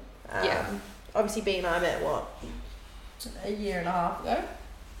normal. Obviously, B and I met, a year and a half ago?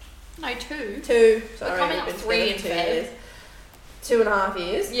 No, 2. 2. Sorry, we're coming up 3 in 2 years. 2.5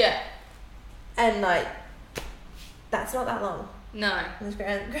 years. Yeah. And, like, that's not that long. No. In the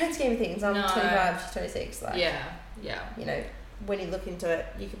grand scheme of things, I'm 25, she's 26. Like, yeah. You know, when you look into it,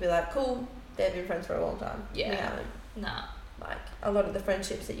 you could be like, cool, they've been friends for a long time. Yeah. We haven't. Nah. Like, a lot of the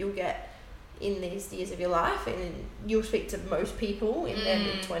friendships that you'll get in these years of your life, and you'll speak to most people in their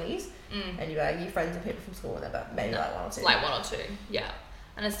mid-20s, and you're like, you're friends with people from school, and they're maybe like 1 or 2. Like 1 or 2, yeah.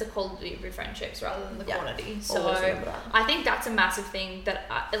 And it's the quality of your friendships rather than the quantity. So I think that's a massive thing that,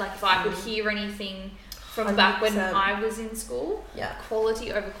 like, if I could hear anything from 100%. Back when I was in school,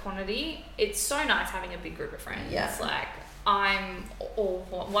 quality over quantity. It's so nice having a big group of friends. Yeah. Like,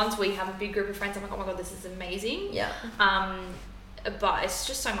 once we have a big group of friends, I'm like, oh my god, this is amazing. Yeah. But it's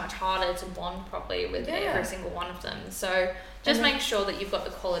just so much harder to bond properly with every single one of them. So just make sure that you've got the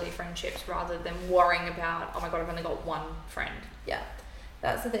quality friendships rather than worrying about, oh my god, I've only got one friend. Yeah,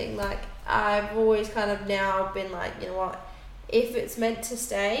 that's the thing. Like, I've always kind of now been like, you know what, if it's meant to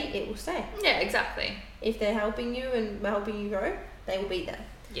stay, it will stay. Yeah, exactly. If they're helping you and helping you grow, they will be there.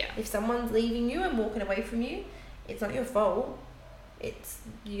 Yeah. If someone's leaving you and walking away from you, it's not your fault.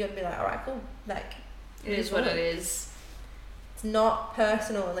 You got to be like, all right, cool. Like, it is what it is. It's not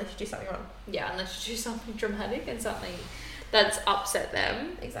personal unless you do something wrong. Yeah, unless you do something dramatic and something that's upset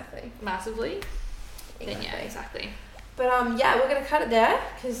them. Exactly. Massively. Then yeah, exactly. But we're going to cut it there,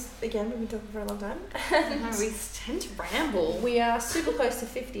 because again, we've been talking for a long time. No, we tend to ramble. We are super close to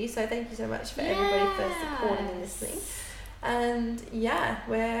 50, so thank you so much for everybody for supporting and listening. And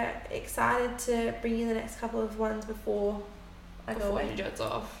we're excited to bring you the next couple of ones before I go away. Jets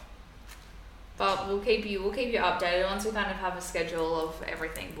off. But we'll keep you updated. Once we kind of have a schedule of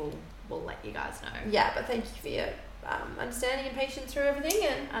everything, we'll let you guys know. Yeah, but thank you for your understanding and patience through everything,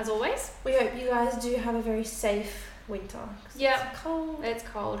 and as always, we hope you guys do have a very safe winter. Yeah, it's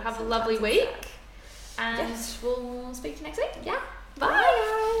cold. Have a lovely week, and we'll speak to you next week. Yeah.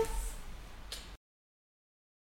 Bye guys.